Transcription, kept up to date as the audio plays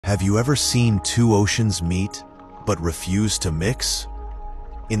Have you ever seen two oceans meet, but refuse to mix?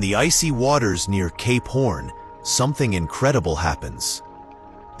 In the icy waters near Cape Horn, something incredible happens.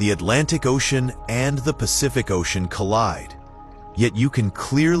 The Atlantic Ocean and the Pacific Ocean collide, yet you can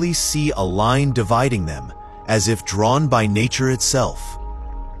clearly see a line dividing them, as if drawn by nature itself.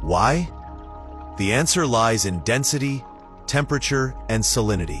 Why? The answer lies in density, temperature, and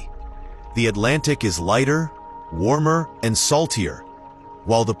salinity. The Atlantic is lighter, warmer, and saltier,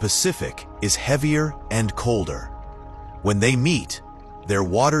 while the Pacific is heavier and colder. When they meet, their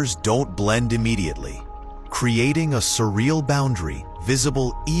waters don't blend immediately, creating a surreal boundary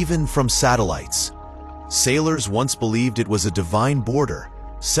visible even from satellites. Sailors once believed it was a divine border,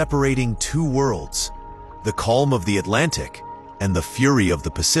 separating two worlds, the calm of the Atlantic and the fury of the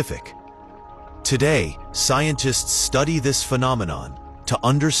Pacific. Today, scientists study this phenomenon to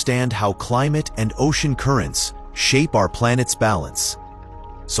understand how climate and ocean currents shape our planet's balance.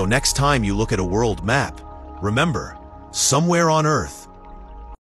 So next time you look at a world map, remember, somewhere on Earth,